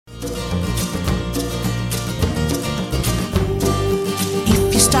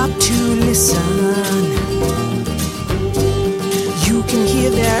listen, you can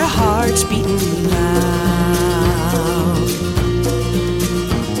hear their hearts beating loud.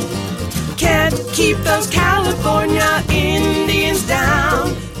 Can't keep those California Indians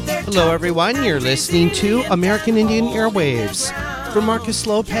down. Hello everyone, you're listening to American Indian Airwaves. For Marcus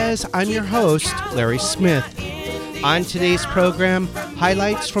Lopez, I'm your host, Larry Smith. On today's program,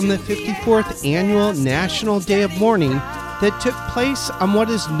 highlights from the 54th Annual National Day of Mourning that took place on what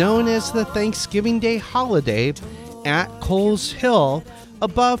is known as the Thanksgiving Day holiday at Coles Hill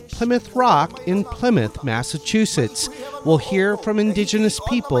above Plymouth Rock in Plymouth, Massachusetts. We'll hear from indigenous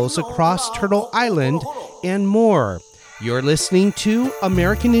peoples across Turtle Island and more. You're listening to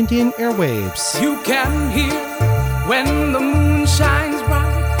American Indian Airwaves. You can hear when the moon shines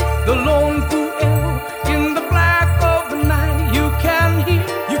bright, the lone pu'el in the black of the night. You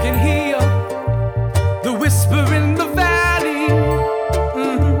can hear the whisper in the valley.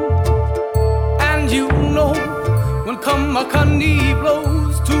 And you know when Kamakani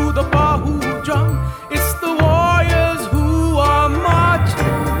blows to the Bahu drum, it's the warriors who are marching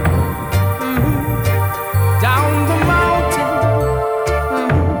down the mountain,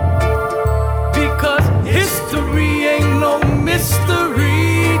 because history ain't no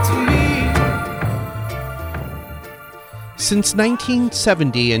mystery to me. Since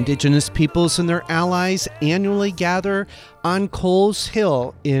 1970, indigenous peoples and their allies annually gather on Coles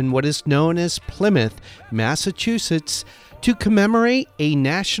Hill in what is known as Plymouth, Massachusetts, to commemorate a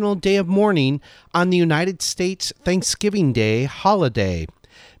National Day of Mourning on the United States Thanksgiving Day holiday.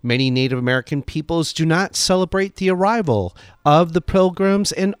 Many Native American peoples do not celebrate the arrival of the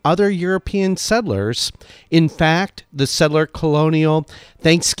Pilgrims and other European settlers. In fact, the settler colonial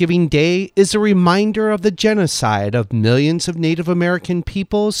Thanksgiving Day is a reminder of the genocide of millions of Native American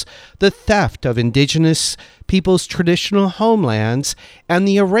peoples, the theft of indigenous peoples' traditional homelands, and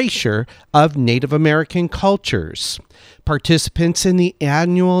the erasure of Native American cultures. Participants in the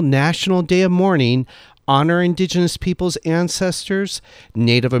annual National Day of Mourning honor indigenous peoples' ancestors,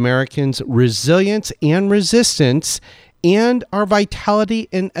 Native Americans' resilience and resistance, and our vitality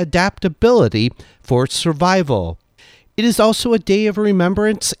and adaptability for survival. It is also a day of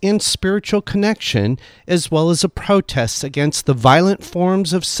remembrance and spiritual connection, as well as a protest against the violent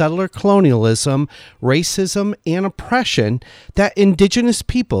forms of settler colonialism, racism, and oppression that indigenous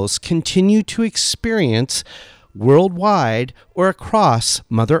peoples continue to experience worldwide or across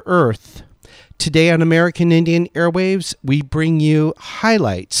Mother Earth. Today on American Indian Airwaves, we bring you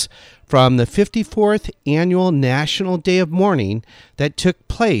highlights from the 54th Annual National Day of Mourning that took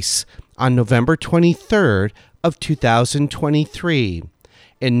place on November 23rd of 2023.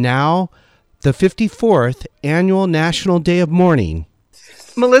 And now, the 54th Annual National Day of Mourning.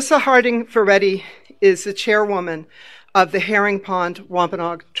 Melissa Harding Ferretti is the chairwoman of the Herring Pond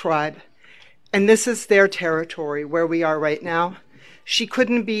Wampanoag tribe, and this is their territory where we are right now. She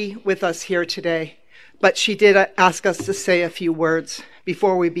couldn't be with us here today, but she did ask us to say a few words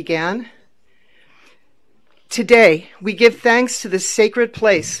before we began. Today, we give thanks to this sacred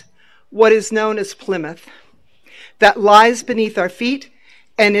place, what is known as Plymouth, that lies beneath our feet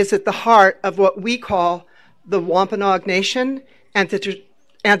and is at the heart of what we call the Wampanoag Nation and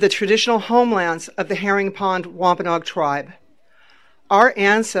the traditional homelands of the Herring Pond Wampanoag tribe. Our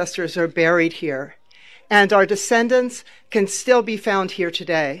ancestors are buried here, and our descendants can still be found here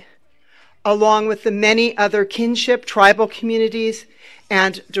today, along with the many other kinship tribal communities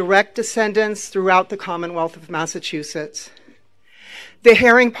and direct descendants throughout the Commonwealth of Massachusetts. The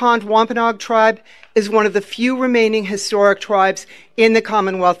Herring Pond Wampanoag tribe is one of the few remaining historic tribes in the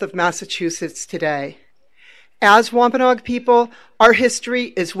Commonwealth of Massachusetts today. As Wampanoag people, our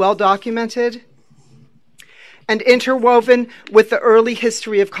history is well documented and interwoven with the early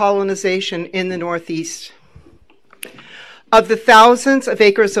history of colonization in the Northeast. Of the thousands of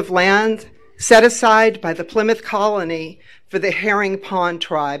acres of land set aside by the Plymouth colony for the Herring Pond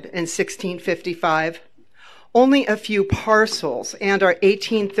tribe in 1655, only a few parcels and our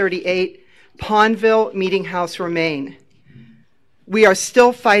 1838 Pondville Meeting House remain. We are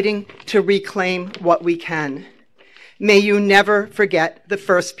still fighting to reclaim what we can. May you never forget the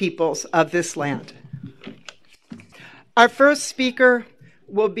first peoples of this land. Our first speaker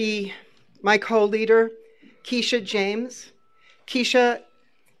will be my co-leader, Keisha James. Keisha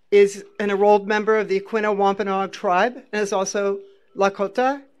is an enrolled member of the Aquinnah Wampanoag tribe and is also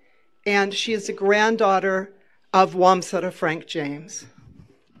Lakota, and she is the granddaughter of Wamsutta Frank James.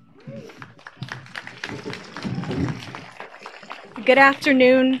 Good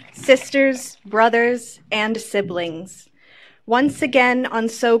afternoon, sisters, brothers, and siblings. Once again on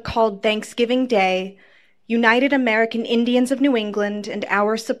so-called Thanksgiving Day, United American Indians of New England and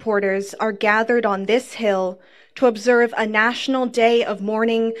our supporters are gathered on this hill to observe a national day of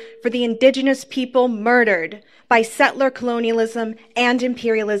mourning for the indigenous people murdered by settler colonialism and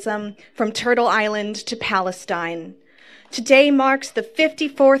imperialism from Turtle Island to Palestine. Today marks the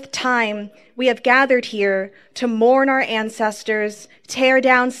 54th time we have gathered here to mourn our ancestors, tear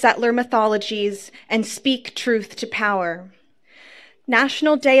down settler mythologies, and speak truth to power.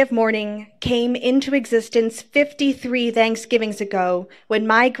 National Day of Mourning came into existence 53 Thanksgivings ago when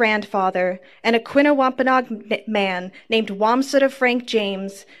my grandfather, an Aquinnah-Wampanoag man named Wamsutta Frank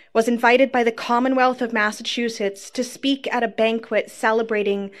James, was invited by the Commonwealth of Massachusetts to speak at a banquet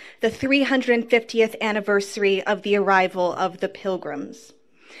celebrating the 350th anniversary of the arrival of the Pilgrims.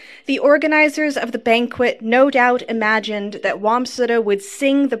 The organizers of the banquet no doubt imagined that Wamsutta would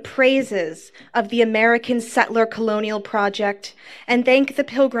sing the praises of the American settler colonial project and thank the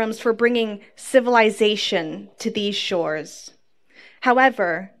Pilgrims for bringing civilization to these shores.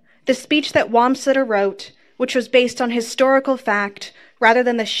 However, the speech that Wamsutta wrote, which was based on historical fact rather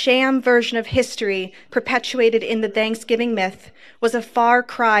than the sham version of history perpetuated in the Thanksgiving myth, was a far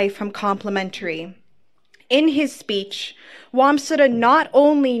cry from complimentary. In his speech, Wamsutta not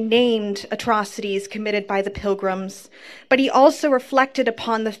only named atrocities committed by the Pilgrims, but he also reflected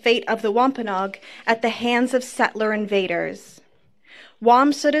upon the fate of the Wampanoag at the hands of settler invaders.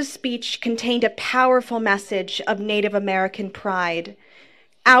 Wamsutta's speech contained a powerful message of Native American pride.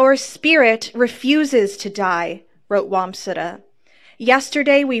 "Our spirit refuses to die," wrote Wamsutta.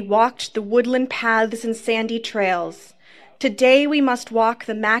 "Yesterday we walked the woodland paths and sandy trails. Today we must walk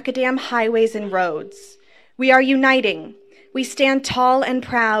the macadam highways and roads. We are uniting. We stand tall and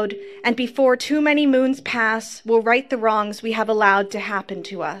proud, and before too many moons pass, we'll right the wrongs we have allowed to happen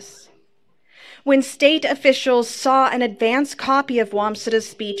to us." When state officials saw an advance copy of Wamsutta's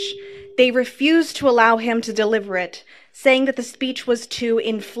speech, they refused to allow him to deliver it, saying that the speech was too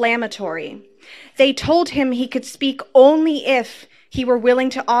inflammatory. They told him he could speak only if he were willing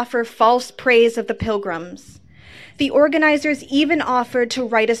to offer false praise of the Pilgrims. The organizers even offered to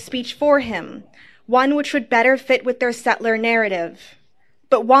write a speech for him, one which would better fit with their settler narrative.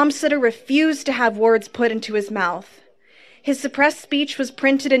 But Wamsutta refused to have words put into his mouth. His suppressed speech was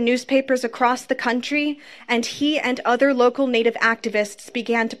printed in newspapers across the country, and he and other local Native activists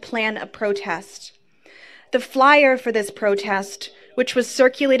began to plan a protest. The flyer for this protest, which was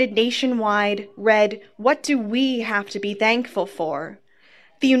circulated nationwide, read, "What do we have to be thankful for?"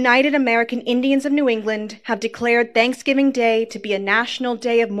 The United American Indians of New England have declared Thanksgiving Day to be a national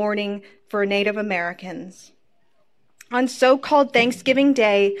day of mourning for Native Americans. On so-called Thanksgiving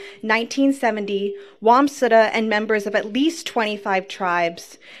Day, 1970, Wamsutta and members of at least 25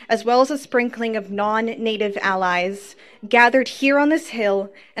 tribes, as well as a sprinkling of non-Native allies, gathered here on this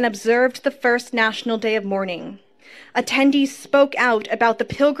hill and observed the first National Day of Mourning. Attendees spoke out about the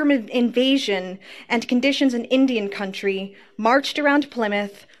Pilgrim invasion and conditions in Indian country, marched around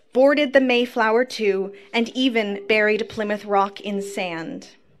Plymouth, boarded the Mayflower II, and even buried Plymouth Rock in sand.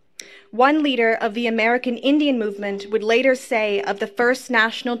 One leader of the American Indian movement would later say of the first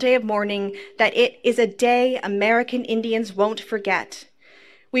National Day of Mourning that it is a day American Indians won't forget.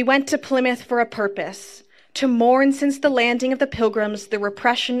 "We went to Plymouth for a purpose, to mourn since the landing of the Pilgrims the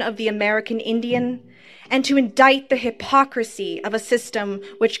repression of the American Indian, and to indict the hypocrisy of a system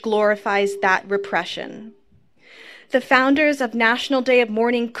which glorifies that repression." The founders of National Day of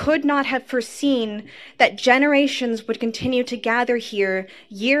Mourning could not have foreseen that generations would continue to gather here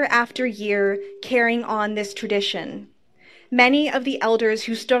year after year, carrying on this tradition. Many of the elders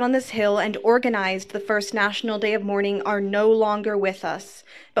who stood on this hill and organized the first National Day of Mourning are no longer with us,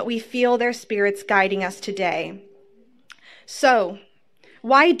 but we feel their spirits guiding us today. So,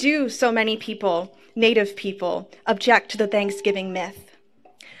 why do so many people, Native people, object to the Thanksgiving myth?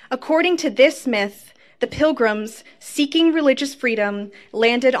 According to this myth, the Pilgrims, seeking religious freedom,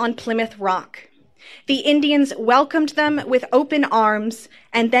 landed on Plymouth Rock. The Indians welcomed them with open arms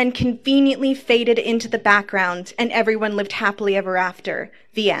and then conveniently faded into the background, and everyone lived happily ever after.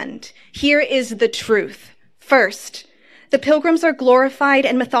 The end. Here is the truth. First, the Pilgrims are glorified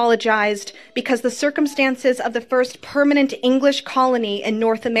and mythologized because the circumstances of the first permanent English colony in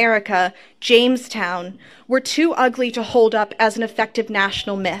North America, Jamestown, were too ugly to hold up as an effective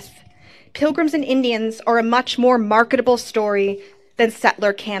national myth. Pilgrims and Indians are a much more marketable story than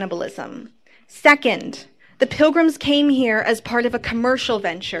settler cannibalism. Second, the Pilgrims came here as part of a commercial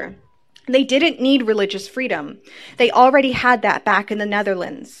venture. They didn't need religious freedom. They already had that back in the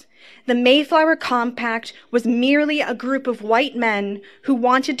Netherlands. The Mayflower Compact was merely a group of white men who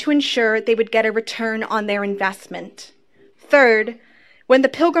wanted to ensure they would get a return on their investment. Third, when the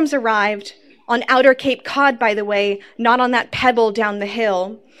Pilgrims arrived, On outer Cape Cod, by the way, not on that pebble down the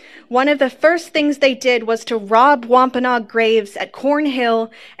hill. One of the first things they did was to rob Wampanoag graves at Corn Hill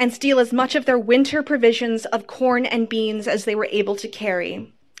and steal as much of their winter provisions of corn and beans as they were able to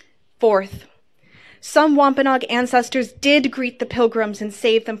carry. Fourth, some Wampanoag ancestors did greet the Pilgrims and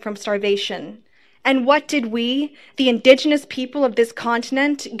save them from starvation. And what did we, the indigenous people of this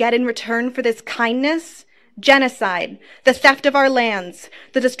continent, get in return for this kindness? Genocide, the theft of our lands,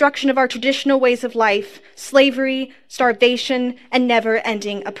 the destruction of our traditional ways of life, slavery, starvation, and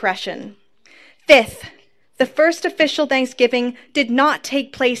never-ending oppression. Fifth, the first official Thanksgiving did not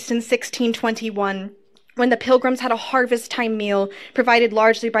take place in 1621, when the Pilgrims had a harvest time meal provided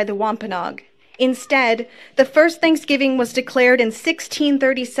largely by the Wampanoag. Instead, the first Thanksgiving was declared in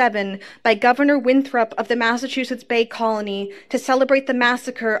 1637 by Governor Winthrop of the Massachusetts Bay Colony to celebrate the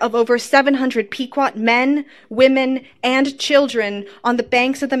massacre of over 700 Pequot men, women, and children on the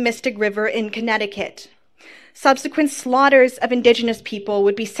banks of the Mystic River in Connecticut. Subsequent slaughters of indigenous people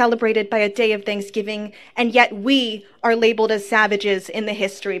would be celebrated by a day of Thanksgiving, and yet we are labeled as savages in the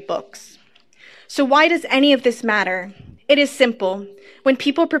history books. So why does any of this matter? It is simple. When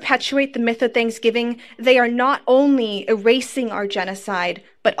people perpetuate the myth of Thanksgiving, they are not only erasing our genocide,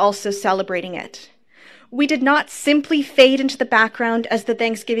 but also celebrating it. We did not simply fade into the background as the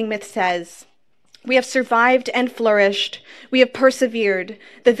Thanksgiving myth says. We have survived and flourished. We have persevered.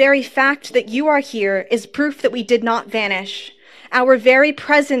 The very fact that you are here is proof that we did not vanish. Our very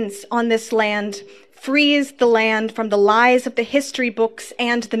presence on this land frees the land from the lies of the history books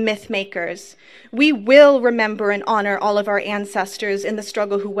and the myth makers. We will remember and honor all of our ancestors in the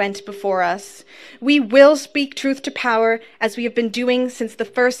struggle who went before us. We will speak truth to power as we have been doing since the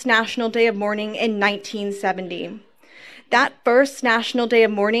first National Day of Mourning in 1970. That first National Day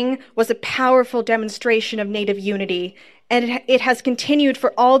of Mourning was a powerful demonstration of Native unity, and it has continued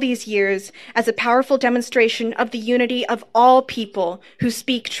for all these years as a powerful demonstration of the unity of all people who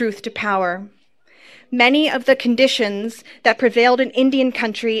speak truth to power. Many of the conditions that prevailed in Indian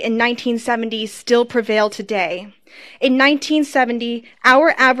country in 1970 still prevail today. In 1970,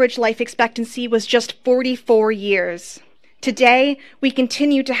 our average life expectancy was just 44 years. Today, we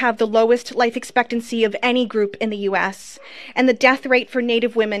continue to have the lowest life expectancy of any group in the US, and the death rate for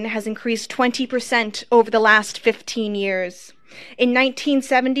Native women has increased 20% over the last 15 years. In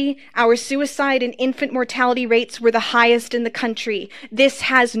 1970, our suicide and infant mortality rates were the highest in the country. This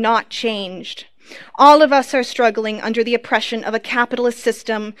has not changed. All of us are struggling under the oppression of a capitalist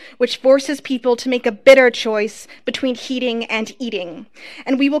system which forces people to make a bitter choice between heating and eating.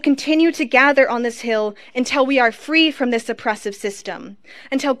 And we will continue to gather on this hill until we are free from this oppressive system,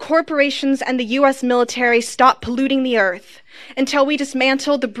 until corporations and the US military stop polluting the earth, until we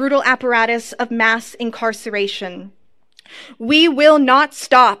dismantle the brutal apparatus of mass incarceration. We will not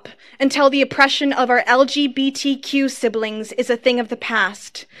stop until the oppression of our LGBTQ siblings is a thing of the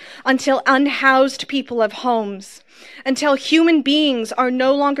past, until unhoused people have homes, until human beings are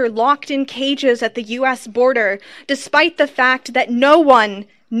no longer locked in cages at the US border, despite the fact that no one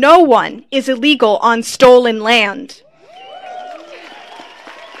is illegal on stolen land.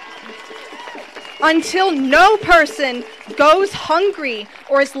 Until no person goes hungry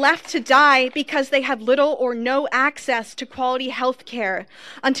or is left to die because they have little or no access to quality health care,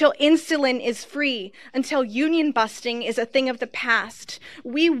 until insulin is free, until union busting is a thing of the past.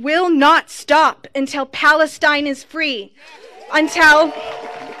 We will not stop until Palestine is free, until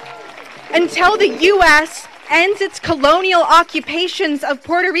the U.S. ends its colonial occupations of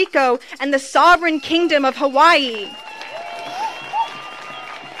Puerto Rico and the sovereign kingdom of Hawaii.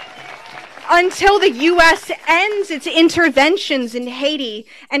 Until the U.S. ends its interventions in Haiti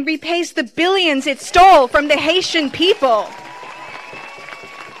and repays the billions it stole from the Haitian people.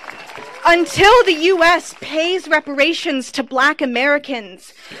 Until the U.S. pays reparations to Black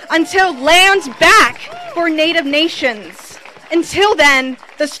Americans. Until land's back for Native nations. Until then,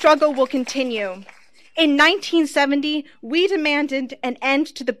 the struggle will continue. In 1970, we demanded an end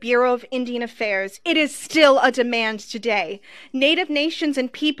to the Bureau of Indian Affairs. It is still a demand today. Native nations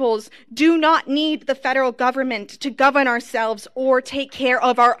and peoples do not need the federal government to govern ourselves or take care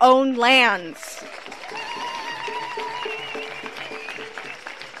of our own lands.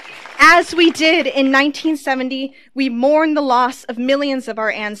 As we did in 1970, we mourn the loss of millions of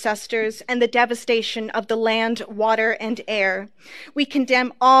our ancestors and the devastation of the land, water, and air. We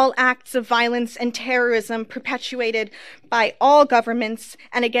condemn all acts of violence and terrorism perpetuated by all governments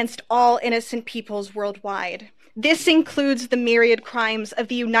and against all innocent peoples worldwide. This includes the myriad crimes of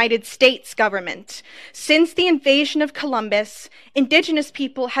the United States government. Since the invasion of Columbus, indigenous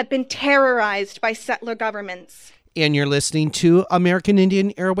people have been terrorized by settler governments. And you're listening to American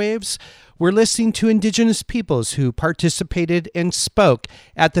Indian Airwaves. We're listening to Indigenous peoples who participated and spoke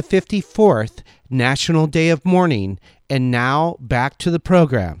at the 54th National Day of Mourning. And now back to the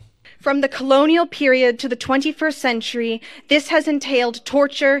program. From the colonial period to the 21st century, this has entailed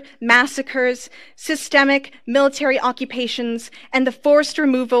torture, massacres, systemic military occupations, and the forced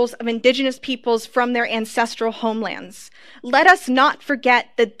removals of Indigenous peoples from their ancestral homelands. Let us not forget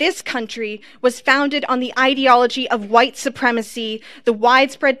that this country was founded on the ideology of white supremacy, the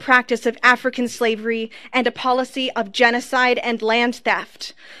widespread practice of African slavery, and a policy of genocide and land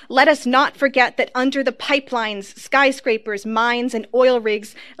theft. Let us not forget that under the pipelines, skyscrapers, mines, and oil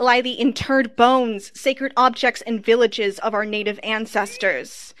rigs lie the interred bones, sacred objects, and villages of our native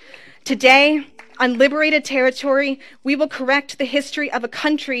ancestors. Today, on liberated territory, we will correct the history of a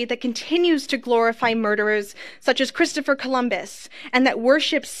country that continues to glorify murderers such as Christopher Columbus, and that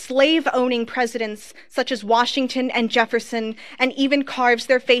worships slave-owning presidents such as Washington and Jefferson, and even carves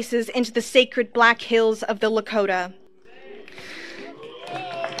their faces into the sacred Black Hills of the Lakota.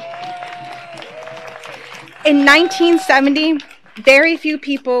 In 1970, very few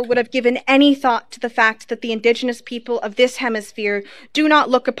people would have given any thought to the fact that the Indigenous people of this hemisphere do not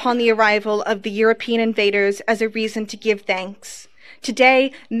look upon the arrival of the European invaders as a reason to give thanks.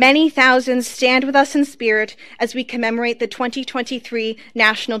 Today, many thousands stand with us in spirit as we commemorate the 2023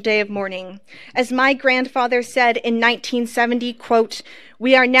 National Day of Mourning. As my grandfather said in 1970, quote,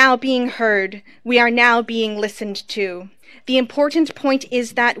 "We are now being heard. We are now being listened to." The important point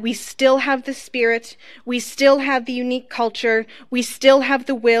is that we still have the spirit, we still have the unique culture, we still have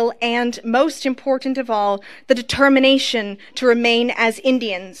the will, and, most important of all, the determination to remain as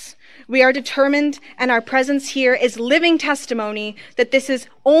Indians. We are determined, and our presence here is living testimony that this is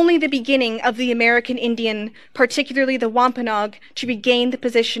only the beginning of the American Indian, particularly the Wampanoag, to regain the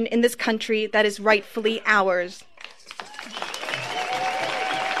position in this country that is rightfully ours.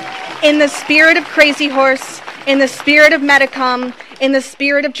 In the spirit of Crazy Horse, in the spirit of Metacom, in the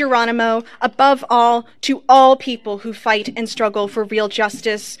spirit of Geronimo, above all, to all people who fight and struggle for real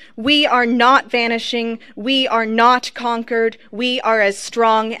justice, we are not vanishing, we are not conquered, we are as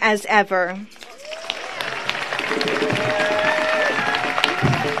strong as ever.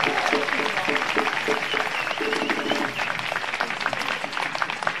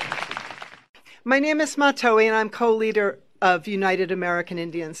 My name is Matoe, and I'm co-leader of United American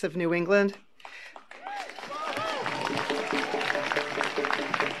Indians of New England.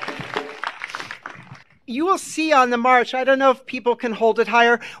 You will see on the march, I don't know if people can hold it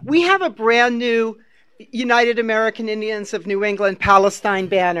higher, we have a brand new United American Indians of New England Palestine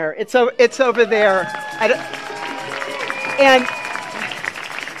banner. It's over there. And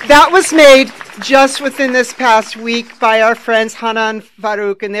that was made just within this past week by our friends Hanan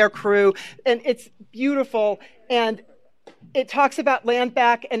Farouk and their crew. And it's beautiful. And it talks about land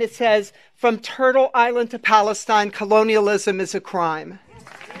back, and it says, "From Turtle Island to Palestine, colonialism is a crime."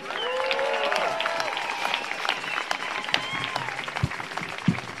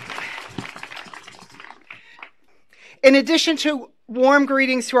 In addition to warm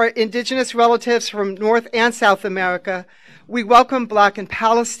greetings to our Indigenous relatives from North and South America, we welcome Black and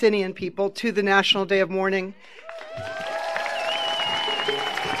Palestinian people to the National Day of Mourning,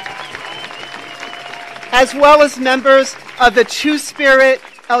 as well as members of the Two-Spirit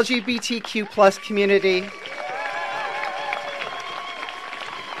LGBTQ+ community.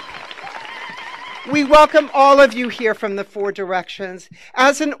 We welcome all of you here from the four directions.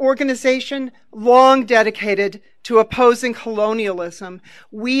 As an organization long dedicated to opposing colonialism,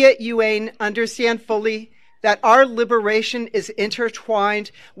 we at UAIN understand fully that our liberation is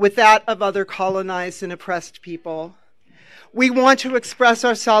intertwined with that of other colonized and oppressed people. We want to express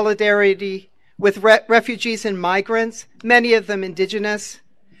our solidarity with refugees and migrants, many of them indigenous,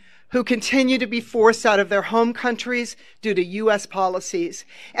 who continue to be forced out of their home countries due to U.S. policies.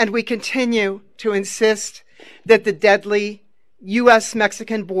 And we continue to insist that the deadly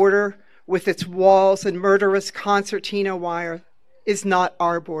U.S.-Mexican border with its walls and murderous concertina wire is not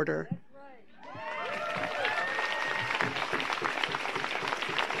our border.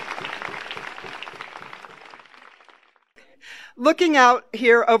 Looking out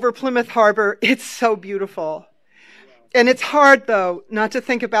here over Plymouth Harbor, it's so beautiful. And it's hard, though, not to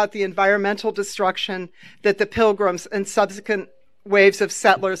think about the environmental destruction that the Pilgrims and subsequent waves of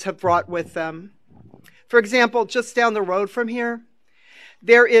settlers have brought with them. For example, just down the road from here,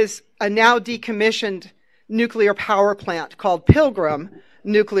 there is a now decommissioned nuclear power plant called Pilgrim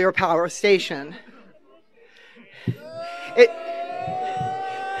Nuclear Power Station.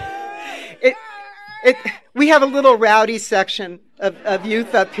 We have a little rowdy section of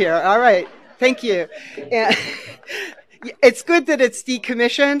youth up here. All right, thank you. It's good that it's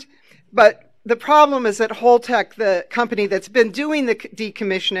decommissioned, but the problem is that Holtec, the company that's been doing the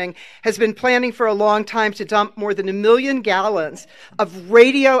decommissioning, has been planning for a long time to dump more than 1 million gallons of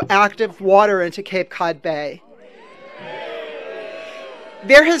radioactive water into Cape Cod Bay.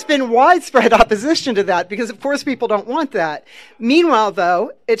 There has been widespread opposition to that because, of course, people don't want that. Meanwhile,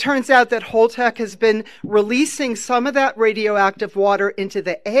 though, it turns out that Holtec has been releasing some of that radioactive water into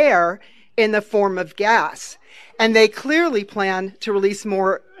the air in the form of gas. And they clearly plan to release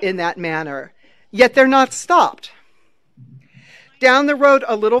more in that manner. Yet they're not stopped. Down the road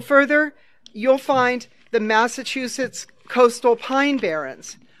a little further, you'll find the Massachusetts coastal pine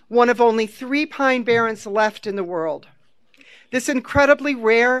barrens, one of only 3 pine barrens left in the world. This incredibly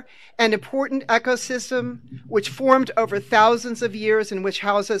rare and important ecosystem, which formed over thousands of years and which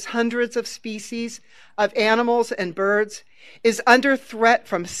houses hundreds of species of animals and birds, is under threat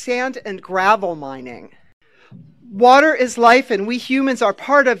from sand and gravel mining. Water is life, and we humans are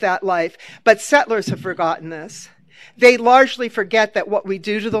part of that life, but settlers have forgotten this. They largely forget that what we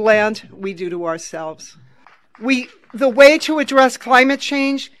do to the land, we do to ourselves. The way to address climate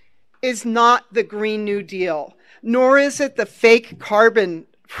change is not the Green New Deal, nor is it the fake carbon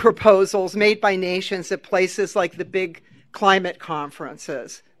proposals made by nations at places like the big climate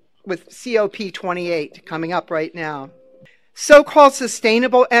conferences, with COP28 coming up right now. So-called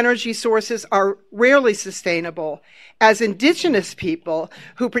sustainable energy sources are rarely sustainable, as indigenous people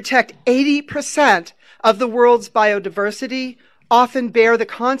who protect 80% of the world's biodiversity often bear the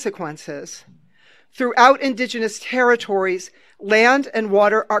consequences. Throughout indigenous territories, land and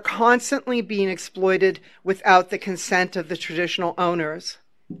water are constantly being exploited without the consent of the traditional owners.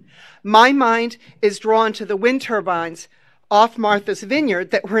 My mind is drawn to the wind turbines off Martha's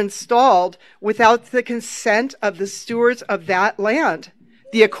Vineyard that were installed without the consent of the stewards of that land,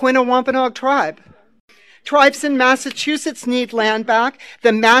 the Aquinnah-Wampanoag tribe. Tribes in Massachusetts need land back. The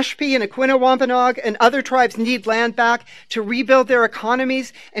Mashpee and Aquinnah-Wampanoag and other tribes need land back to rebuild their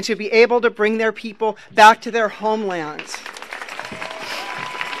economies and to be able to bring their people back to their homelands.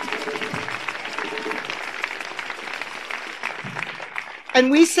 And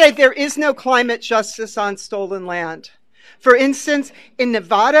we say there is no climate justice on stolen land. For instance, in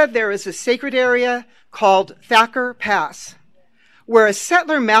Nevada, there is a sacred area called Thacker Pass, where a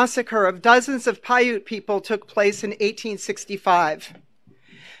settler massacre of dozens of Paiute people took place in 1865.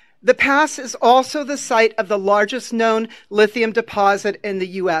 The pass is also the site of the largest known lithium deposit in the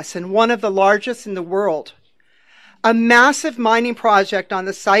U.S. and one of the largest in the world. A massive mining project on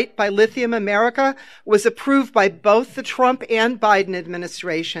the site by Lithium America was approved by both the Trump and Biden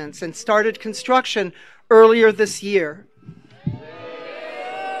administrations and started construction earlier this year.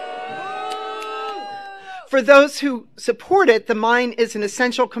 For those who support it, the mine is an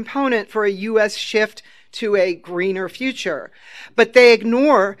essential component for a U.S. shift to a greener future. But they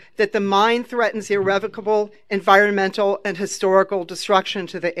ignore that the mine threatens irrevocable environmental and historical destruction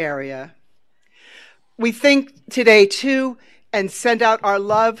to the area. We think today, too, and send out our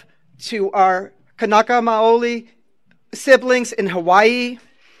love to our Kanaka Maoli siblings in Hawaii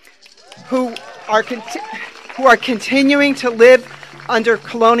who are continuing to live under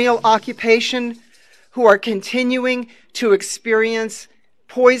colonial occupation, who are continuing to experience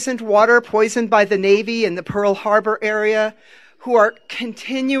poisoned water, poisoned by the Navy in the Pearl Harbor area, who are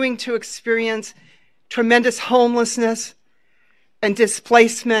continuing to experience tremendous homelessness and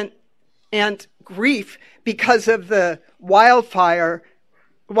displacement and grief because of the wildfires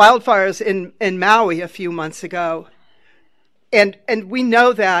in Maui a few months ago. And we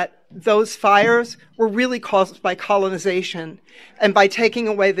know that those fires were really caused by colonization and by taking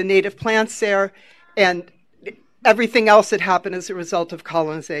away the native plants there and everything else that happened as a result of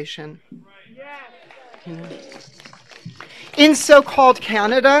colonization. In so-called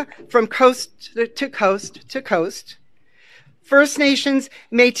Canada, from coast to coast to coast, First Nations,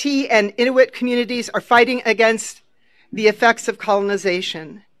 Métis, and Inuit communities are fighting against the effects of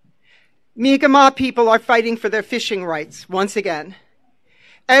colonization. Mi'kmaq people are fighting for their fishing rights, once again.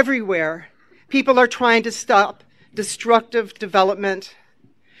 Everywhere, people are trying to stop destructive development.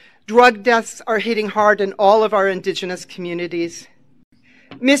 Drug deaths are hitting hard in all of our Indigenous communities.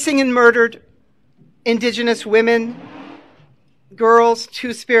 Missing and murdered Indigenous women, girls,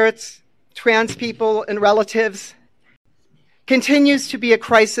 two-spirits, trans people, and relatives continues to be a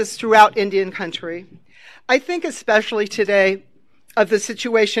crisis throughout Indian country. I think especially today of the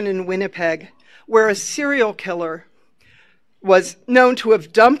situation in Winnipeg, where a serial killer was known to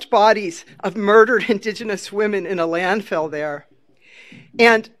have dumped bodies of murdered Indigenous women in a landfill there.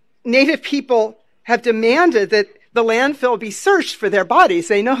 And Native people have demanded that the landfill be searched for their bodies.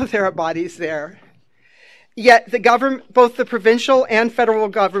 They know there are bodies there. Yet both the provincial and federal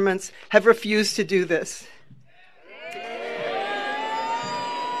governments have refused to do this.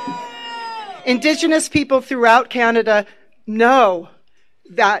 Indigenous people throughout Canada know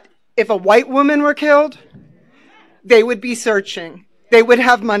that if a white woman were killed, they would be searching. They would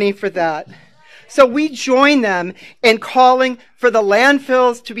have money for that. So we join them in calling for the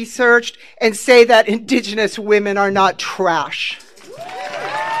landfills to be searched and say that Indigenous women are not trash.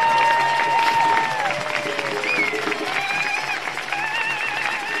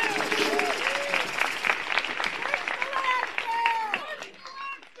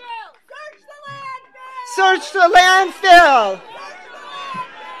 Search the landfill!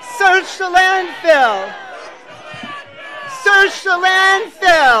 Search the landfill! Search the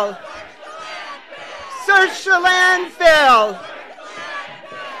landfill! Search the landfill!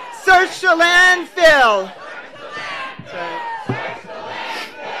 Search the landfill!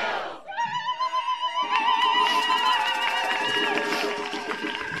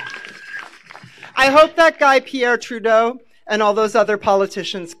 I hope that guy Pierre Trudeau and all those other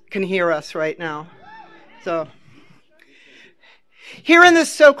politicians can hear us right now. So, here in the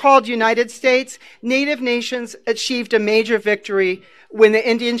so-called United States, Native nations achieved a major victory when the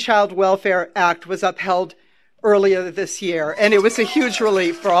Indian Child Welfare Act was upheld earlier this year, and it was a huge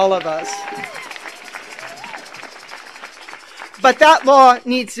relief for all of us. But that law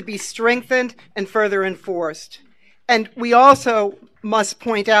needs to be strengthened and further enforced. And we also must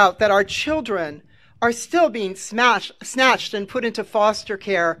point out that our children are still being snatched and put into foster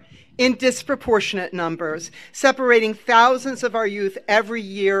care in disproportionate numbers, separating thousands of our youth every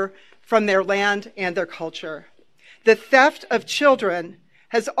year from their land and their culture. The theft of children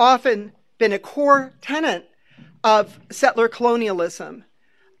has often been a core tenet of settler colonialism.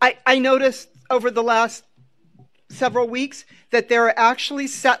 I noticed over the last several weeks that there are actually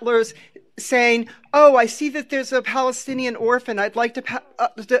settlers saying, oh, I see that there's a Palestinian orphan. I'd like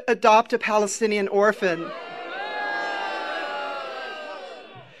to adopt a Palestinian orphan.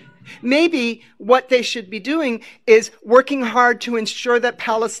 Maybe what they should be doing is working hard to ensure that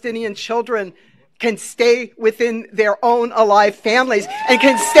Palestinian children can stay within their own alive families and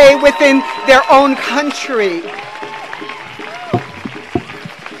can stay within their own country.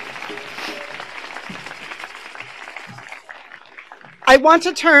 I want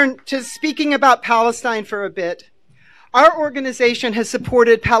to turn to speaking about Palestine for a bit. Our organization has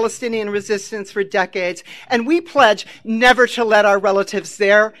supported Palestinian resistance for decades, and we pledge never to let our relatives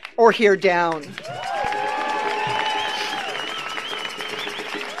there or here down.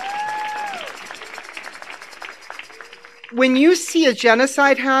 When you see a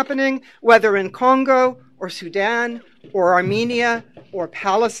genocide happening, whether in Congo or Sudan or Armenia or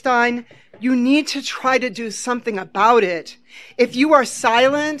Palestine, you need to try to do something about it. If you are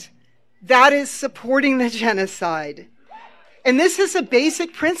silent, that is supporting the genocide. And this is a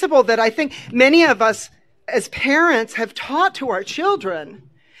basic principle that I think many of us as parents have taught to our children.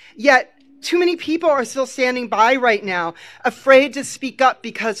 Yet, too many people are still standing by right now, afraid to speak up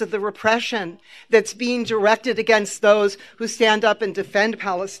because of the repression that's being directed against those who stand up and defend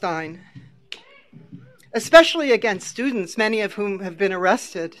Palestine, especially against students, many of whom have been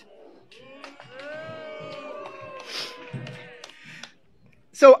arrested.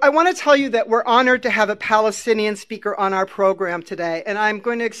 So I want to tell you that we're honored to have a Palestinian speaker on our program today, and I'm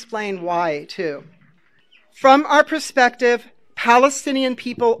going to explain why, too. From our perspective, Palestinian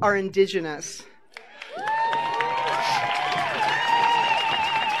people are indigenous.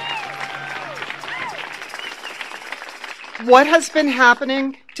 What has been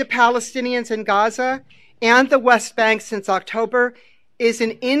happening to Palestinians in Gaza and the West Bank since October is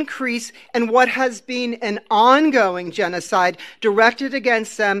an increase in what has been an ongoing genocide directed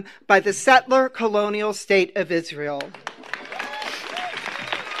against them by the settler colonial state of Israel.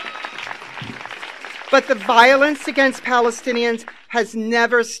 But the violence against Palestinians has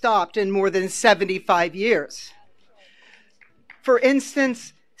never stopped in more than 75 years. For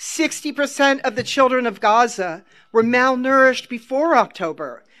instance, 60% of the children of Gaza were malnourished before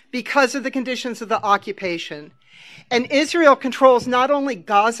October because of the conditions of the occupation. And Israel controls not only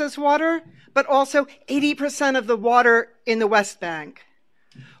Gaza's water, but also 80% of the water in the West Bank.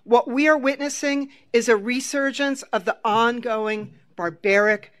 What we are witnessing is a resurgence of the ongoing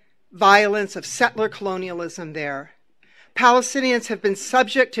barbaric violence of settler colonialism there. Palestinians have been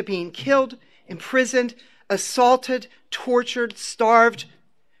subject to being killed, imprisoned, assaulted, tortured, starved,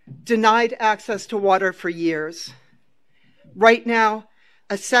 denied access to water for years. Right now,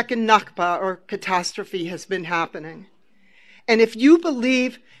 a second Nakba, or catastrophe, has been happening. And if you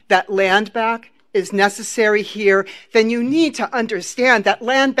believe that land back is necessary here, then you need to understand that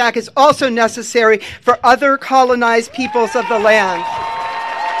land back is also necessary for other colonized peoples of the land.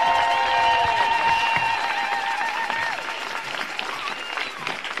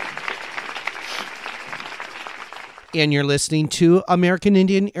 And you're listening to American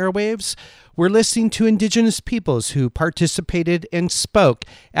Indian Airwaves. We're listening to Indigenous peoples who participated and spoke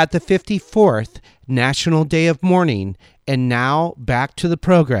at the 54th National Day of Mourning. And now back to the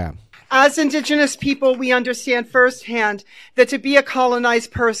program. As Indigenous people, we understand firsthand that to be a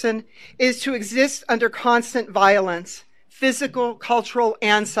colonized person is to exist under constant violence, physical, cultural,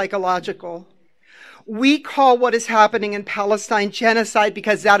 and psychological. We call what is happening in Palestine genocide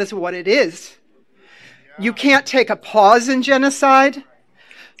because that is what it is. You can't take a pause in genocide,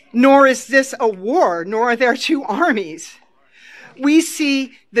 nor is this a war, nor are there two armies. We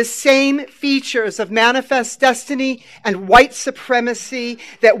see the same features of manifest destiny and white supremacy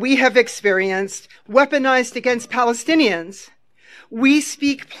that we have experienced weaponized against Palestinians. We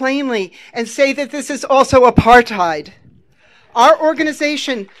speak plainly and say that this is also apartheid. Our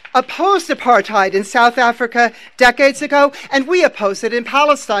organization opposed apartheid in South Africa decades ago, and we oppose it in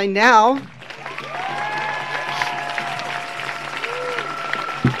Palestine now.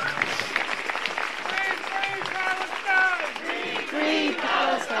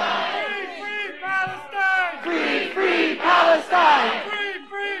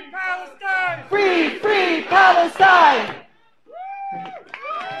 Palestine!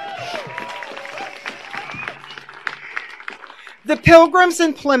 The Pilgrims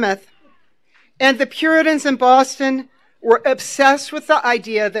in Plymouth and the Puritans in Boston were obsessed with the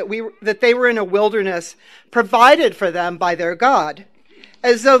idea that they were in a wilderness provided for them by their God,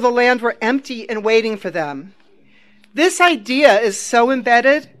 as though the land were empty and waiting for them. This idea is so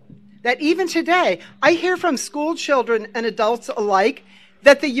embedded that even today, I hear from school children and adults alike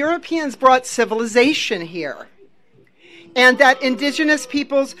that the Europeans brought civilization here, and that Indigenous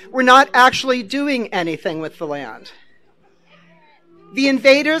peoples were not actually doing anything with the land. The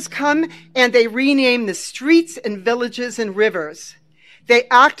invaders come and they rename the streets and villages and rivers. They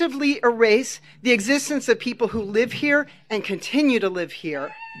actively erase the existence of people who live here and continue to live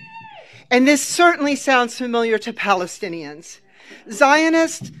here. And this certainly sounds familiar to Palestinians.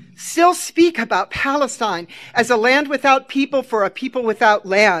 Zionists still speak about Palestine as a land without people for a people without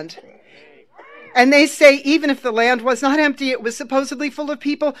land. And they say even if the land was not empty, it was supposedly full of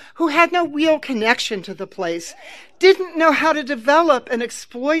people who had no real connection to the place, didn't know how to develop and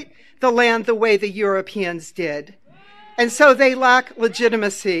exploit the land the way the Europeans did. And so they lack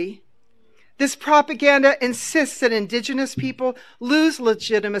legitimacy. This propaganda insists that Indigenous people lose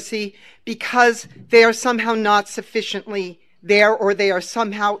legitimacy because they are somehow not sufficiently there or they are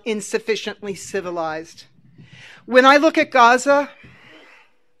somehow insufficiently civilized. When I look at Gaza,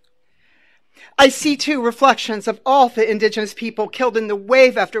 I see too reflections of all the Indigenous people killed in the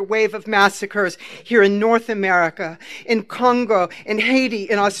wave after wave of massacres here in North America, in Congo, in Haiti,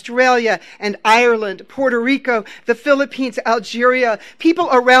 in Australia and Ireland, Puerto Rico, the Philippines, Algeria, people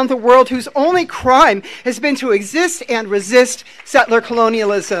around the world whose only crime has been to exist and resist settler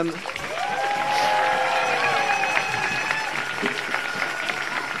colonialism.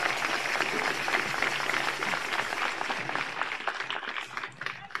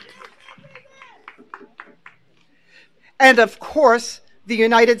 And of course, the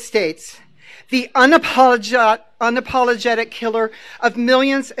United States, the unapologetic killer of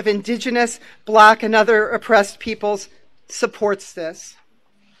millions of Indigenous, Black, and other oppressed peoples, supports this.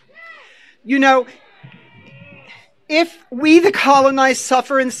 You know, if we, the colonized,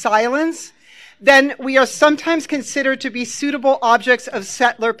 suffer in silence, then we are sometimes considered to be suitable objects of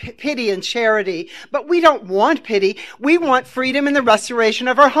settler pity and charity. But we don't want pity. We want freedom and the restoration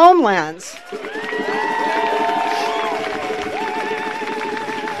of our homelands.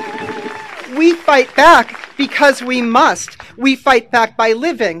 We fight back because we must. We fight back by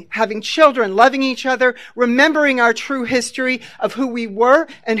living, having children, loving each other, remembering our true history of who we were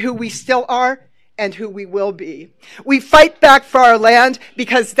and who we still are and who we will be. We fight back for our land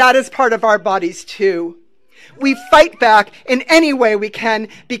because that is part of our bodies too. We fight back in any way we can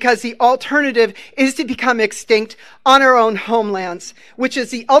because the alternative is to become extinct on our own homelands, which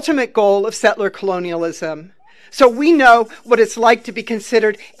is the ultimate goal of settler colonialism. So we know what it's like to be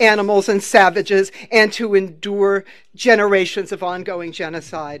considered animals and savages and to endure generations of ongoing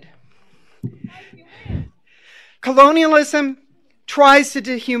genocide. Colonialism tries to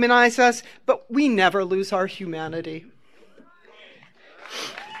dehumanize us, but we never lose our humanity.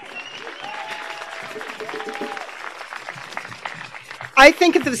 I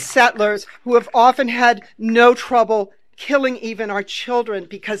think of the settlers who have often had no trouble killing even our children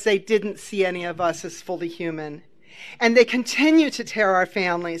because they didn't see any of us as fully human. And they continue to tear our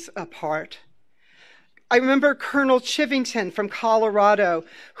families apart. I remember Colonel Chivington from Colorado,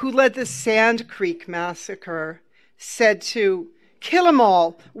 who led the Sand Creek massacre, said to kill them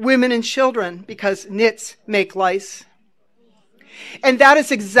all, women and children, because nits make lice. And that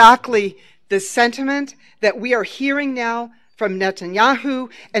is exactly the sentiment that we are hearing now from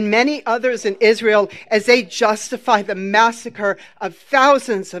Netanyahu and many others in Israel as they justify the massacre of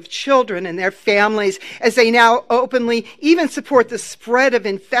thousands of children and their families, as they now openly even support the spread of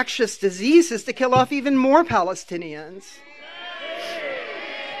infectious diseases to kill off even more Palestinians.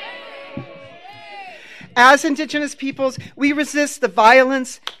 As Indigenous peoples, we resist the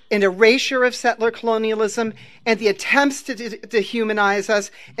violence and erasure of settler colonialism and the attempts to dehumanize us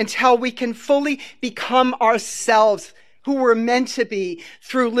until we can fully become ourselves, who we're meant to be,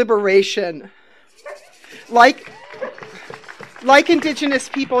 through liberation. Like Indigenous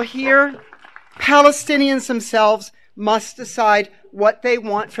people here, Palestinians themselves must decide what they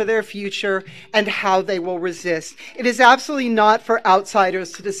want for their future and how they will resist. It is absolutely not for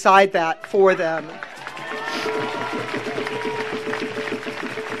outsiders to decide that for them.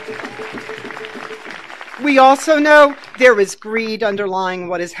 We also know there is greed underlying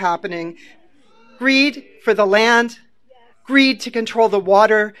what is happening. Greed for the land, greed to control the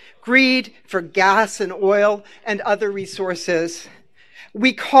water, greed for gas and oil and other resources.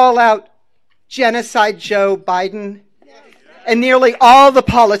 We call out Genocide Joe Biden and nearly all the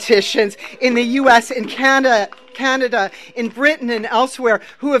politicians in the US and Canada, in Britain and elsewhere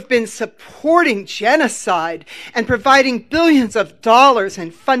who have been supporting genocide and providing billions of dollars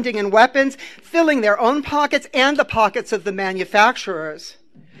in funding and weapons, filling their own pockets and the pockets of the manufacturers.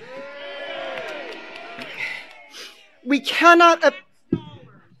 We cannot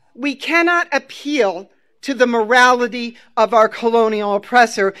appeal to the morality of our colonial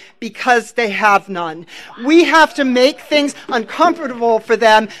oppressor because they have none. We have to make things uncomfortable for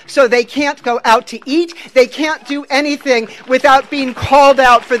them so they can't go out to eat, they can't do anything without being called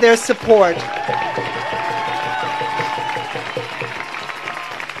out for their support.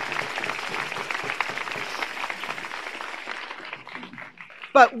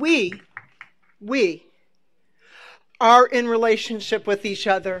 But we are in relationship with each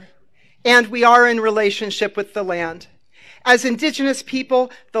other. And we are in relationship with the land. As Indigenous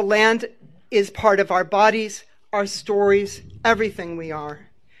people, the land is part of our bodies, our stories, everything we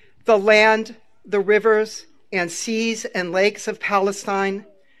are. The land, the rivers and seas and lakes of Palestine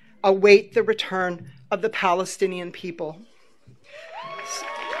await the return of the Palestinian people.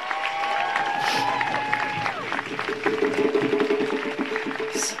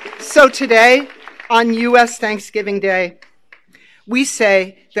 So today, on U.S. Thanksgiving Day, we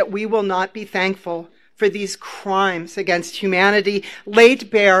say that we will not be thankful for these crimes against humanity laid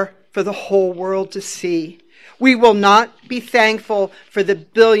bare for the whole world to see. We will not be thankful for the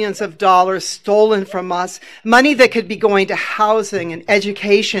billions of dollars stolen from us, money that could be going to housing and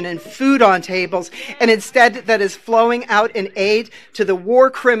education and food on tables, and instead that is flowing out in aid to the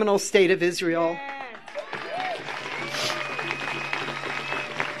war criminal state of Israel.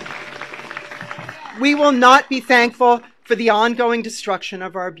 We will not be thankful for the ongoing destruction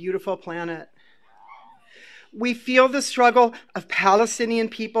of our beautiful planet. We feel the struggle of Palestinian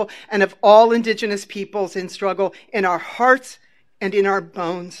people and of all Indigenous peoples in struggle in our hearts and in our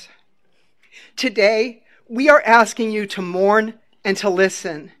bones. Today, we are asking you to mourn and to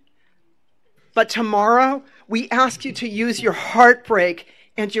listen. But tomorrow, we ask you to use your heartbreak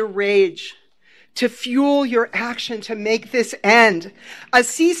and your rage to fuel your action to make this end. A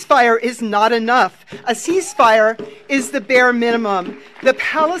ceasefire is not enough. A ceasefire is the bare minimum. The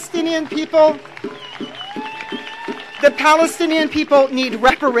Palestinian people need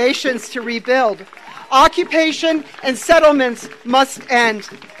reparations to rebuild. Occupation and settlements must end.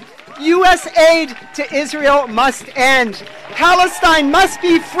 U.S. aid to Israel must end. Palestine must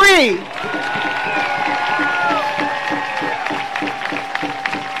be free.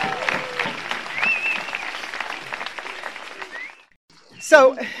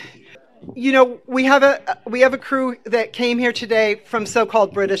 So, you know, we have a crew that came here today from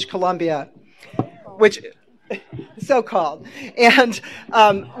so-called British Columbia, which so-called, and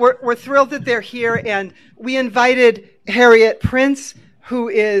we're thrilled that they're here. And we invited Harriet Prince, who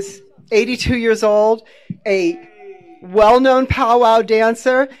is 82 years old, a well-known powwow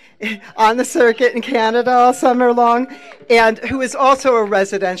dancer on the circuit in Canada all summer long, and who is also a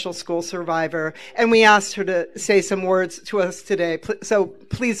residential school survivor. And we asked her to say some words to us today. So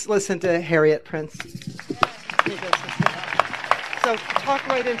please listen to Harriet Prince. So talk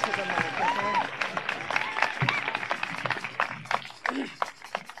right into the mic, okay?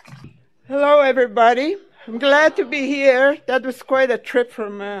 Hello, everybody. I'm glad to be here. That was quite a trip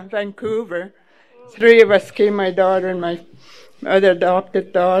from Vancouver. Three of us came, my daughter and my other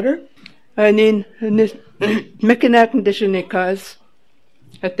adopted daughter. Anin, Mikinak Ndishinikas,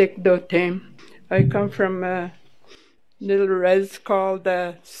 Atik Dotem. I come from a little res called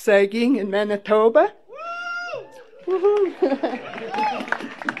Sagging in Manitoba.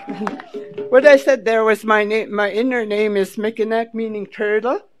 What I said there was my name. My inner name is Mikinak, meaning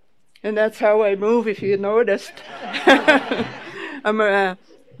turtle. And that's how I move, if you noticed. My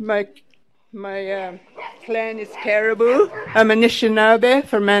clan is Caribou. I'm a Anishinaabe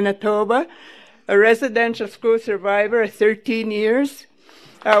from Manitoba, a residential school survivor of 13 years.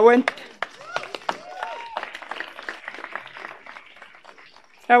 I went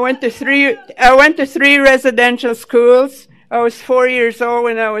to three residential schools. I was 4 years old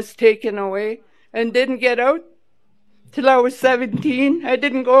when I was taken away and didn't get out till I was 17. I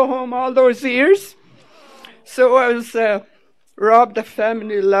didn't go home all those years. So I was robbed of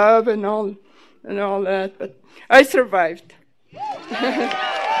family love and all that, but I survived.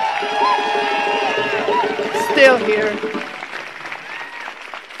 Still here.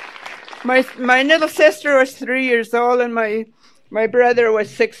 My little sister was 3 years old and my brother was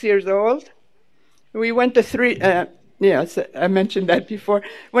 6 years old. We went to yes, I mentioned that before.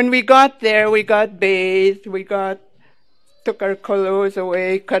 When we got there, we got bathed, took our clothes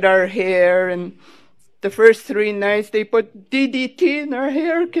away, cut our hair, and the first 3 nights they put DDT in our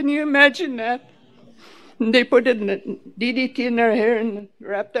hair. Can you imagine that? And they put DDT in our hair and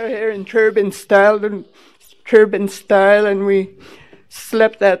wrapped our hair in turban style, and we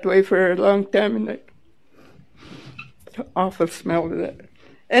slept that way for a long time. And awful smell of that.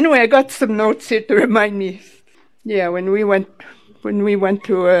 Anyway, I got some notes here to remind me. Yeah, when we went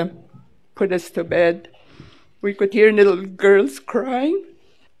to put us to bed, we could hear little girls crying.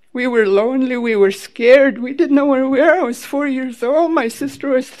 We were lonely. We were scared. We didn't know where we were. I was 4 years old. My sister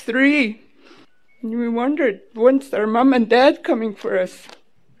was 3. And we wondered, when's our mom and dad coming for us?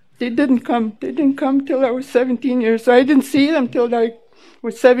 They didn't come. They didn't come till I was 17 years old. I didn't see them till I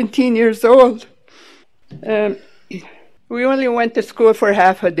was 17 years old. We only went to school for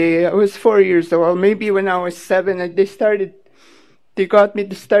half a day. I was 4 years old. Maybe when I was 7, they got me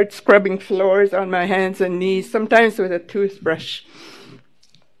to start scrubbing floors on my hands and knees, sometimes with a toothbrush.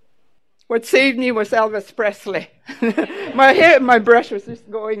 What saved me was Elvis Presley. My brush was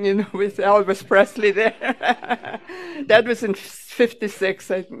just going in with Elvis Presley there. That was in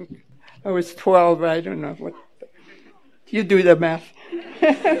 56, I think. I was 12, I don't know what. You do the math.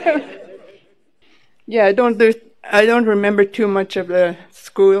 Yeah, I don't remember too much of the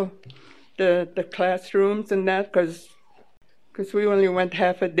school, the classrooms and that, because we only went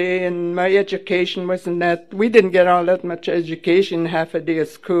half a day, and my education wasn't that. We didn't get all that much education half a day of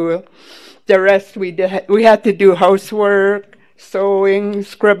school. The rest we had to do housework, sewing,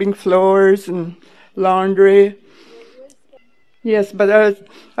 scrubbing floors, and laundry. Yes, but as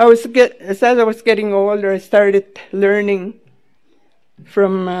I was getting older, I started learning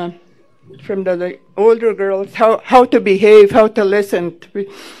from the older girls how to behave, how to listen.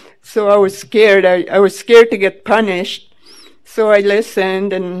 So I was scared. I was scared to get punished. So I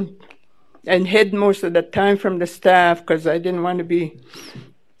listened and hid most of the time from the staff because I didn't want to be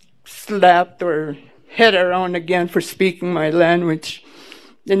slapped or hit around again for speaking my language.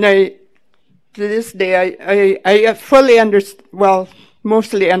 And to this day, I fully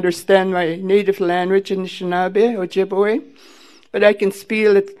mostly understand my native language, Anishinaabe, Ojibwe, but I can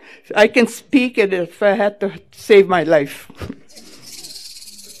speak it if I had to save my life.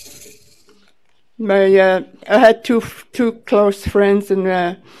 I had two close friends,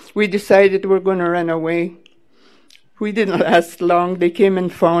 and we decided we're going to run away. We didn't last long. They came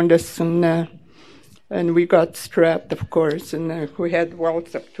and found us, and we got strapped, of course, and we had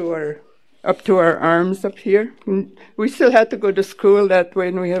welts up to our arms up here. And we still had to go to school that way,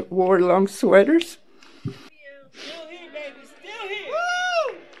 and we wore long sweaters. Still here, baby, still here.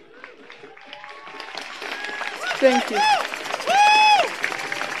 Woo! Thank you.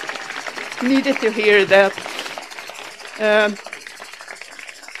 Needed to hear that.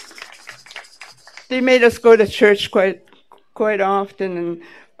 They made us go to church quite often, and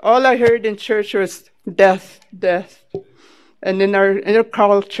all I heard in church was death. And in our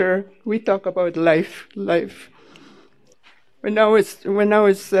culture, we talk about life. When I was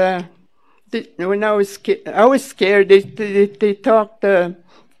scared. They talked the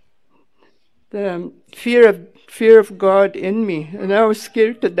fear of God in me, and I was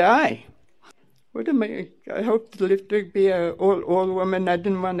scared to die. what am I hope to live to be an old woman. I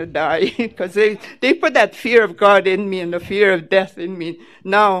didn't want to die because they put that fear of God in me and the fear of death in me.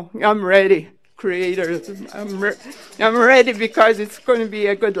 Now I'm ready, Creator. I'm ready because it's going to be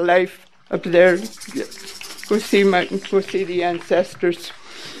a good life up there. Go see the ancestors.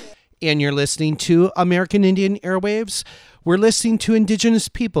 And you're listening to American Indian Airwaves. We're listening to Indigenous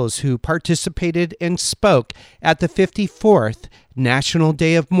peoples who participated and spoke at the 54th National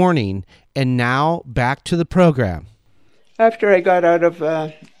Day of Mourning. And now back to the program. After I got out of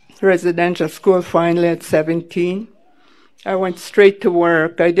residential school finally at 17, I went straight to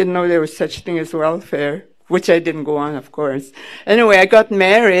work. I didn't know there was such thing as welfare, which I didn't go on, of course. Anyway, I got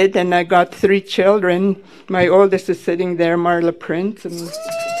married and I got 3 children. My oldest is sitting there, Marla Prince, and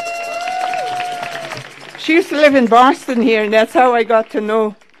she used to live in Boston here, and that's how I got to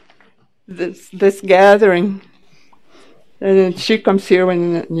know this gathering. And then she comes here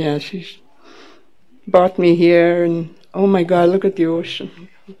when, she brought me here, and oh my God, look at the ocean.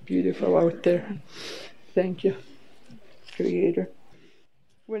 Beautiful out there. Thank you, Creator.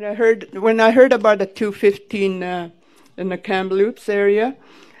 When I heard about the 215 in the Kamloops area,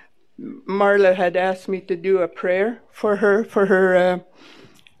 Marla had asked me to do a prayer for her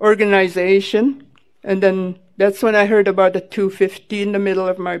organization. And then that's when I heard about the 215 in the middle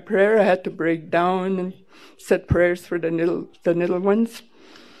of my prayer. I had to break down and said prayers for the little ones.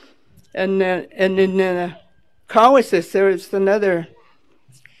 And in Cowesses, there was another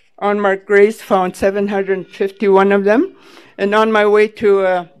unmarked graves found, 751 of them. And on my way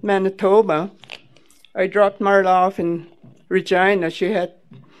to Manitoba, I dropped Marla off in Regina. She had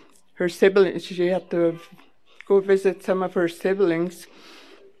her siblings. She had to go visit some of her siblings.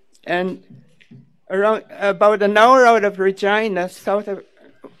 And around about an hour out of Regina,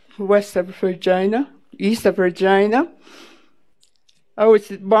 west of Regina, east of Regina, I was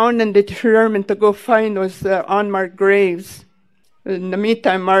bound and determined to go find those unmarked graves. In the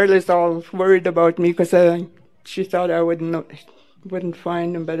meantime, Marla's all worried about me because she thought I wouldn't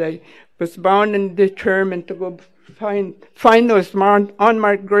find them, but I was bound and determined to go find those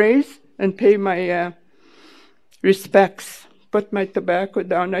unmarked graves and pay my respects. Put my tobacco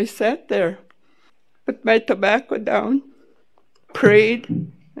down. I sat there, put my tobacco down, prayed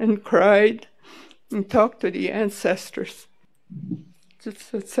and cried and talked to the ancestors.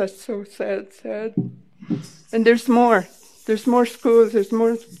 It's so sad. And there's more. There's more schools.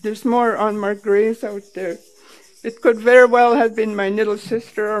 There's more unmarked graves out there. It could very well have been my little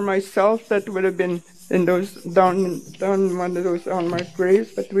sister or myself that would have been in those down one of those unmarked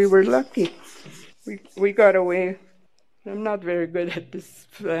graves, but we were lucky. We got away. I'm not very good at this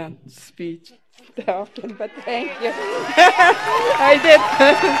speech often, but thank you. I did.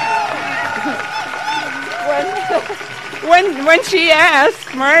 When she asked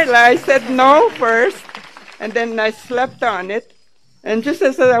Marla, I said no first, and then I slept on it. And just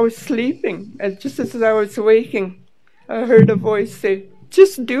as I was sleeping, and just as I was waking, I heard a voice say,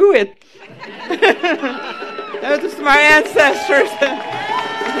 "Just do it." That was my ancestors.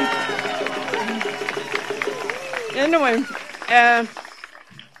 Anyway, and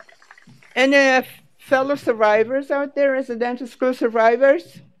fellow survivors out there, residential school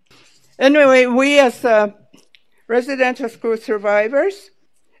survivors. Anyway, we as residential school survivors,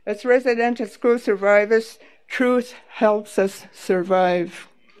 truth helps us survive.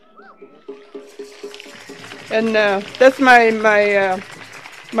 And that's my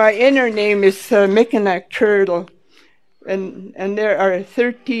inner name is Mickenak Turtle, and there are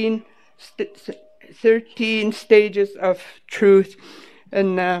 13 stages of truth,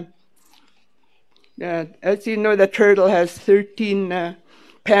 and as you know, the turtle has 13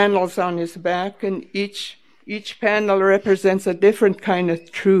 panels on his back, and each panel represents a different kind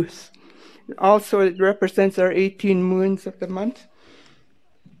of truth. Also, it represents our 18 moons of the month.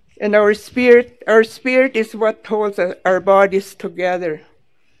 And our spirit is what holds our bodies together.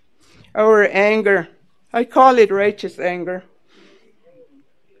 Our anger, I call it righteous anger,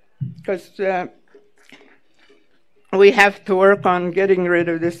 because we have to work on getting rid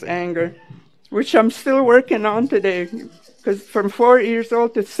of this anger, which I'm still working on today, because from 4 years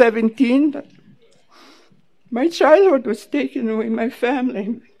old to 17, my childhood was taken away, my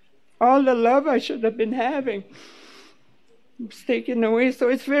family. All the love I should have been having was taken away, so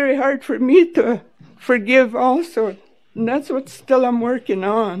it's very hard for me to forgive also, and that's what still I'm working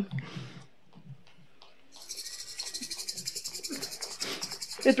on.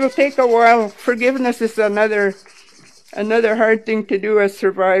 It will take a while. Forgiveness is another hard thing to do as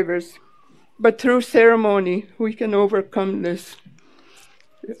survivors. But through ceremony, we can overcome this.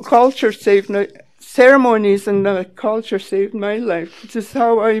 Culture safe. ceremonies and the culture saved my life. This is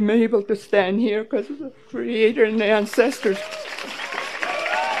how I'm able to stand here, because of the Creator and the ancestors.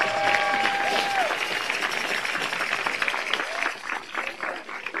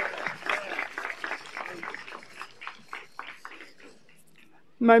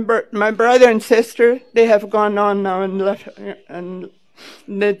 My brother and sister, they have gone on now and left, and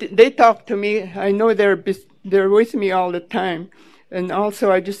they talk to me. I know they're with me all the time. And also,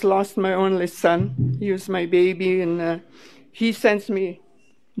 I just lost my only son. He was my baby, and he sends me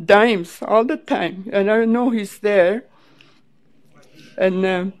dimes all the time, and I know he's there.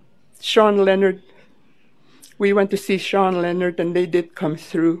 And Sean Leonard, we went to see Sean Leonard, and they did come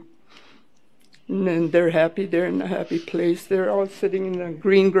through. And they're happy. They're in a happy place. They're all sitting in the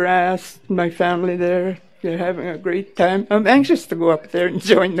green grass. My family there. They're having a great time. I'm anxious to go up there and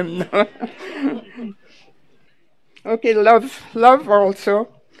join them now. Okay, love also.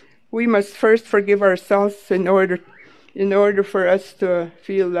 We must first forgive ourselves in order for us to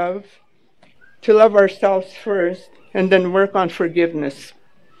feel love. To love ourselves first, and then work on forgiveness,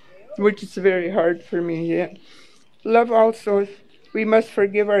 which is very hard for me. Yeah. Love also. We must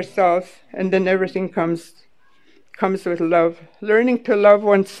forgive ourselves, and then everything comes with love. Learning to love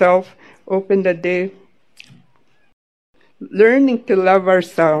oneself opened the day. Learning to love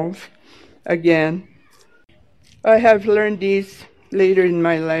ourselves again. I have learned these later in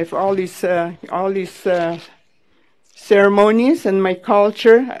my life. All these ceremonies and my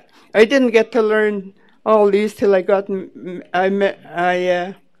culture. I didn't get to learn all these till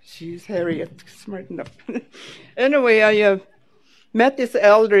she's Harriet, smart enough. Anyway, I met this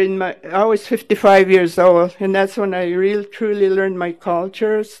elder I was 55 years old, and that's when I really truly learned my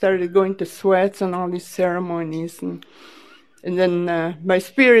culture, started going to sweats and all these ceremonies, and then my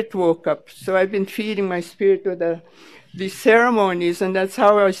spirit woke up. So I've been feeding my spirit with these ceremonies, and that's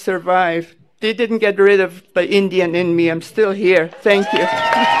how I survived. They didn't get rid of the Indian in me. I'm still here. Thank you.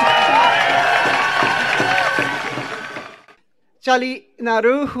 Jali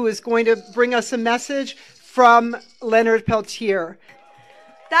Naru, who is going to bring us a message from Leonard Peltier.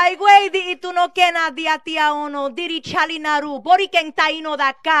 Taigwei di ituno kena diatia ono diri chalinaru boriken taino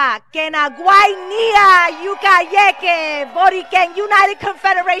daka kena guainia yukayeke boriken United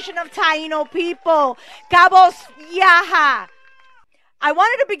Confederation of Taino People Cabos Yaha. I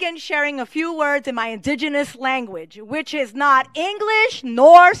wanted to begin sharing a few words in my indigenous language, which is not English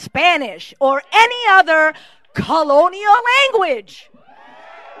nor Spanish or any other colonial language.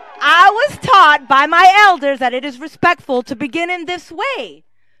 I was taught by my elders that it is respectful to begin in this way.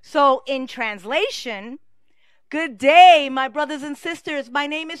 So in translation, good day, my brothers and sisters. My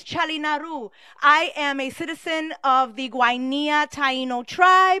name is Chalinaru. I am a citizen of the Guainia Taino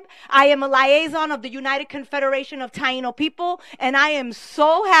tribe. I am a liaison of the United Confederation of Taino People, and I am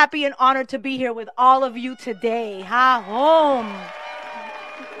so happy and honored to be here with all of you today. Ha home.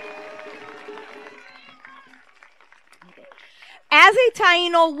 As a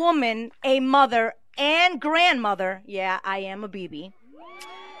Taino woman, a mother and grandmother, yeah, I am a BB,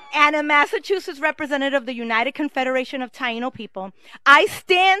 and a Massachusetts representative of the United Confederation of Taino People, I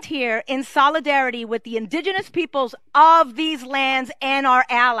stand here in solidarity with the indigenous peoples of these lands and our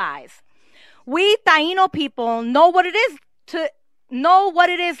allies. We Taino people know what it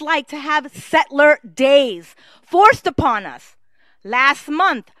is like to have settler days forced upon us. Last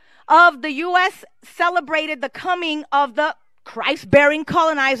month, the U.S. celebrated the coming of the Christ-bearing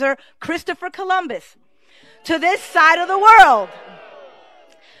colonizer Christopher Columbus to this side of the world.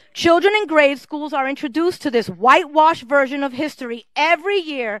 Children in grade schools are introduced to this whitewashed version of history every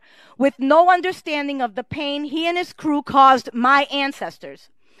year with no understanding of the pain he and his crew caused my ancestors.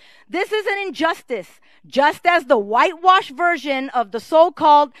 This is an injustice, just as the whitewashed version of the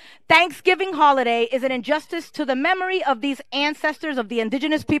so-called Thanksgiving holiday is an injustice to the memory of these ancestors of the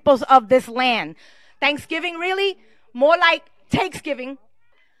indigenous peoples of this land. Thanksgiving, really? More like Takesgiving.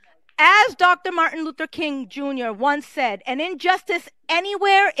 As Dr. Martin Luther King Jr. once said, an injustice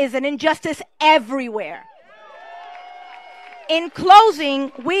anywhere is an injustice everywhere. In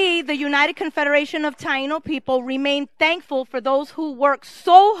closing, we, the United Confederation of Taino People, remain thankful for those who work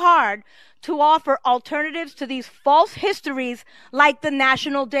so hard to offer alternatives to these false histories like the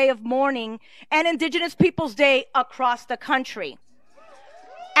National Day of Mourning and Indigenous Peoples Day across the country.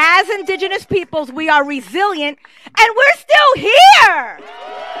 As indigenous peoples, we are resilient, and we're still here.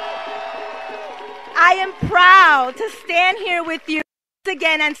 I am proud to stand here with you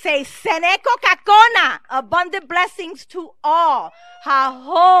again and say, Seneko Kakona, abundant blessings to all. Ha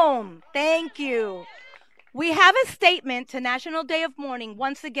home. Thank you. We have a statement to National Day of Mourning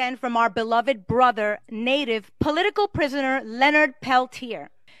once again from our beloved brother, native political prisoner Leonard Peltier.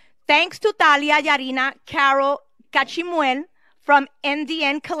 Thanks to Talia Yarina Carol Cachimuel from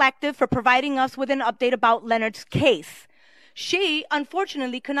NDN Collective for providing us with an update about Leonard's case. She,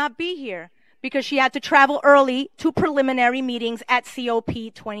 unfortunately, could not be here because she had to travel early to preliminary meetings at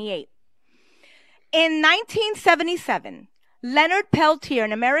COP 28. In 1977, Leonard Peltier,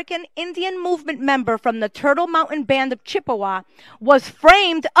 an American Indian movement member from the Turtle Mountain Band of Chippewa, was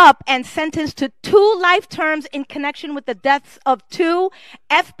framed up and sentenced to 2 life terms in connection with the deaths of 2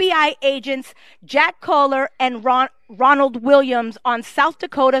 FBI agents, Jack Kohler and Ronald Williams, on South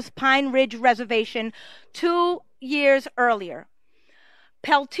Dakota's Pine Ridge Reservation 2 years earlier.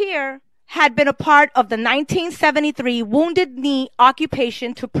 Peltier had been a part of the 1973 Wounded Knee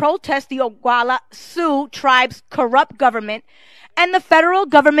occupation to protest the Oglala Sioux tribe's corrupt government and the federal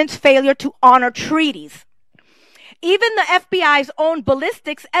government's failure to honor treaties. Even the FBI's own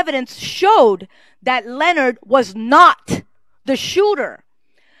ballistics evidence showed that Leonard was not the shooter,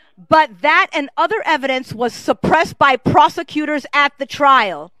 but that and other evidence was suppressed by prosecutors at the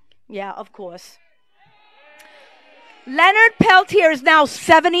trial. Yeah, of course. Leonard Peltier is now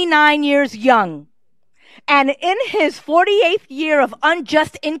 79 years young, and in his 48th year of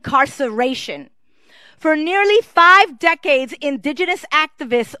unjust incarceration. For nearly 5 decades, indigenous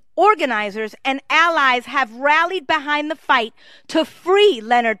activists, organizers, and allies have rallied behind the fight to free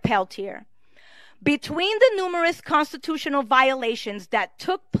Leonard Peltier. Between the numerous constitutional violations that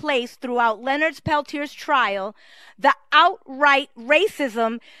took place throughout Leonard Peltier's trial, the outright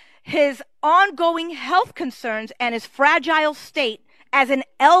racism, his ongoing health concerns, and his fragile state as an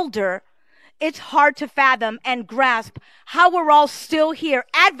elder, it's hard to fathom and grasp how we're all still here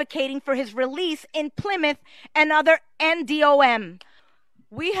advocating for his release in Plymouth and other NDOM.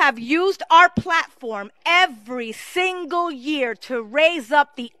 We have used our platform every single year to raise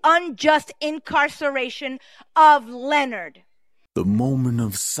up the unjust incarceration of Leonard. The moment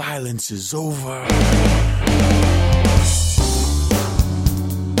of silence is over.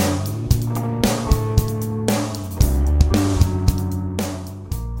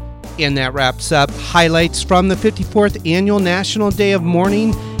 And that wraps up highlights from the 54th Annual National Day of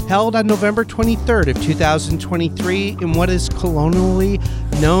Mourning, held on November 23rd of 2023 in what is colonially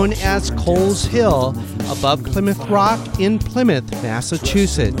known as Coles Hill, above Plymouth Rock in Plymouth,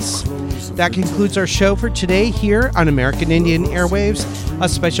 Massachusetts. That concludes our show for today here on American Indian Airwaves. A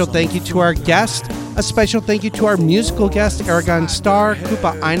special thank you to our guest. A special thank you to our musical guest, Aragon Star,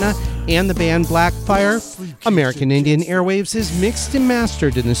 Kupa Aina, and the band Blackfire. American Indian Airwaves is mixed and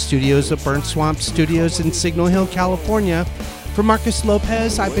mastered in the studios of Burnt Swamp Studios in Signal Hill, California. For Marcus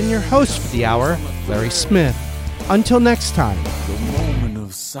Lopez, I've been your host for the hour, Larry Smith. Until next time. The moment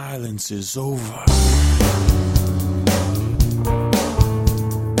of silence is over.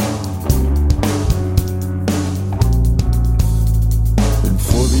 And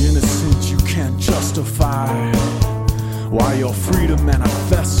for the innocent you can't justify why your freedom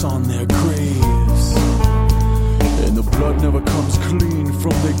manifests on their graves. And the blood never comes clean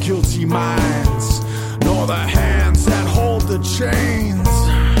from their guilty minds, nor the hands that hold the chains.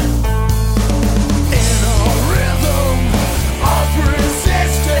 In a rhythm of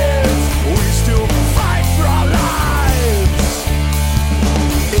resistance, we still fight for our lives.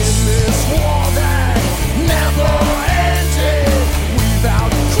 In this war that never ended, we've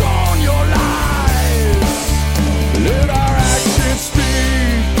outgrown your lives. Let our actions speak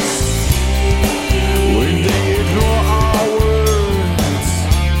when they ignore our words.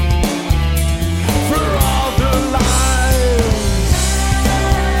 For all the lies,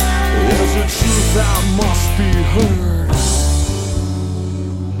 there's a truth that must be heard.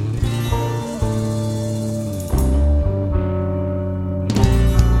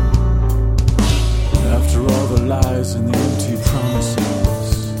 After all the lies and the empty promises,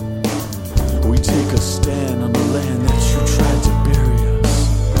 we take a stand on the land that you tried to bury us.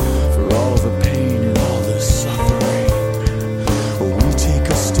 For all the pain and all the suffering, we take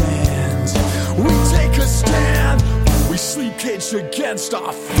a stand. We take a stand. We sleep caged against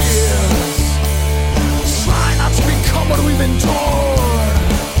our fears. Try not to become what we've endured.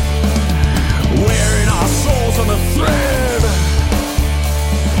 Wearing our souls on a thread.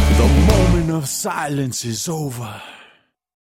 The moment of silence is over.